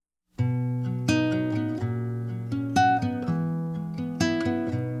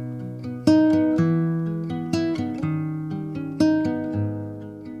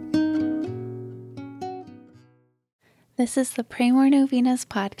This is the Pray More Novenas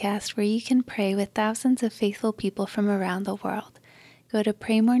podcast where you can pray with thousands of faithful people from around the world. Go to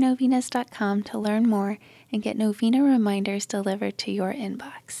praymorenovenas.com to learn more and get novena reminders delivered to your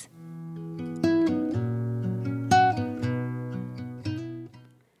inbox.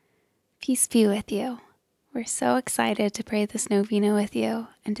 Peace be with you. We're so excited to pray this novena with you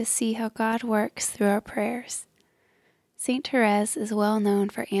and to see how God works through our prayers. St. Therese is well known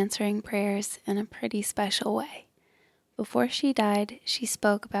for answering prayers in a pretty special way. Before she died, she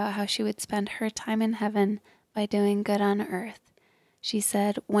spoke about how she would spend her time in heaven by doing good on earth. She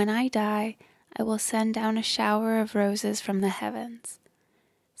said, "When I die, I will send down a shower of roses from the heavens."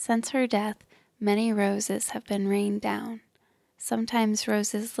 Since her death, many roses have been rained down. Sometimes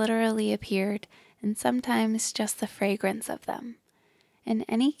roses literally appeared, and sometimes just the fragrance of them. In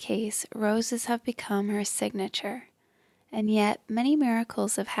any case, roses have become her signature. And yet, many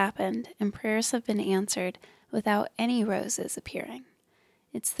miracles have happened and prayers have been answered without any roses appearing.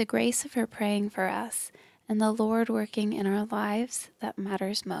 It's the grace of her praying for us and the Lord working in our lives that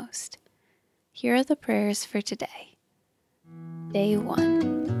matters most. Here are the prayers for today. Day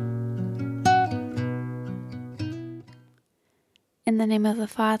 1. In the name of the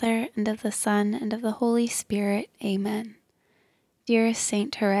Father, and of the Son, and of the Holy Spirit, Amen. Dearest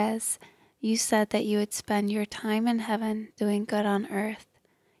Saint Therese, you said that you would spend your time in heaven doing good on earth.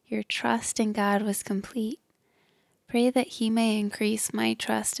 Your trust in God was complete. Pray that He may increase my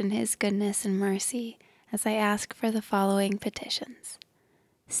trust in His goodness and mercy as I ask for the following petitions.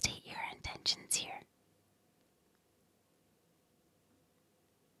 State your intentions here.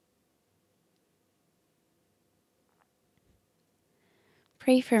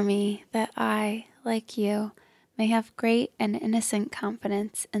 Pray for me that I, like you, may have great and innocent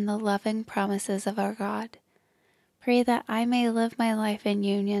confidence in the loving promises of our God. Pray that I may live my life in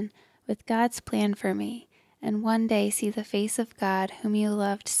union with God's plan for me and one day see the face of God whom you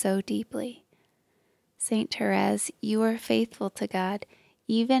loved so deeply. Saint Therese, you were faithful to God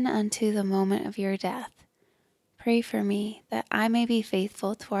even unto the moment of your death. Pray for me that I may be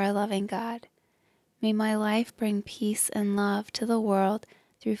faithful to our loving God. May my life bring peace and love to the world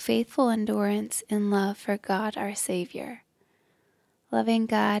through faithful endurance in love for God our Savior. Loving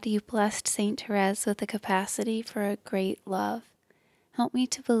God, you blessed Saint Therese with the capacity for a great love. Help me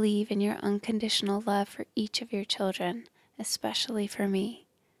to believe in your unconditional love for each of your children, especially for me.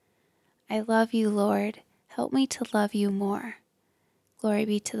 I love you, Lord. Help me to love you more. Glory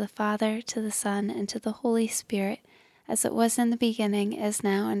be to the Father, to the Son, and to the Holy Spirit, as it was in the beginning, is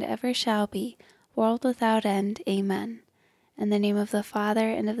now, and ever shall be, world without end. Amen. In the name of the Father,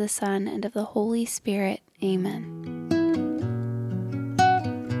 and of the Son, and of the Holy Spirit. Amen.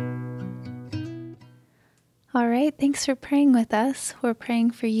 All right, thanks for praying with us. We're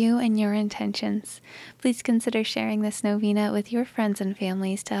praying for you and your intentions. Please consider sharing this novena with your friends and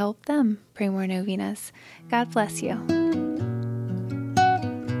families to help them pray more novenas. God bless you.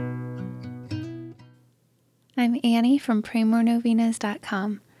 I'm Annie from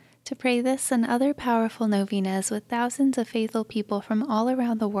praymorenovenas.com. To pray this and other powerful novenas with thousands of faithful people from all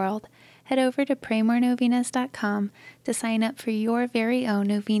around the world, head over to praymorenovenas.com to sign up for your very own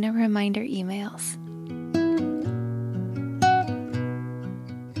novena reminder emails.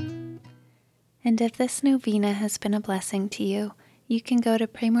 And if this novena has been a blessing to you, you can go to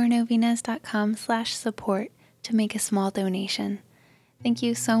praymorenovenas.com/support to make a small donation. Thank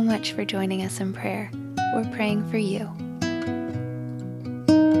you so much for joining us in prayer. We're praying for you.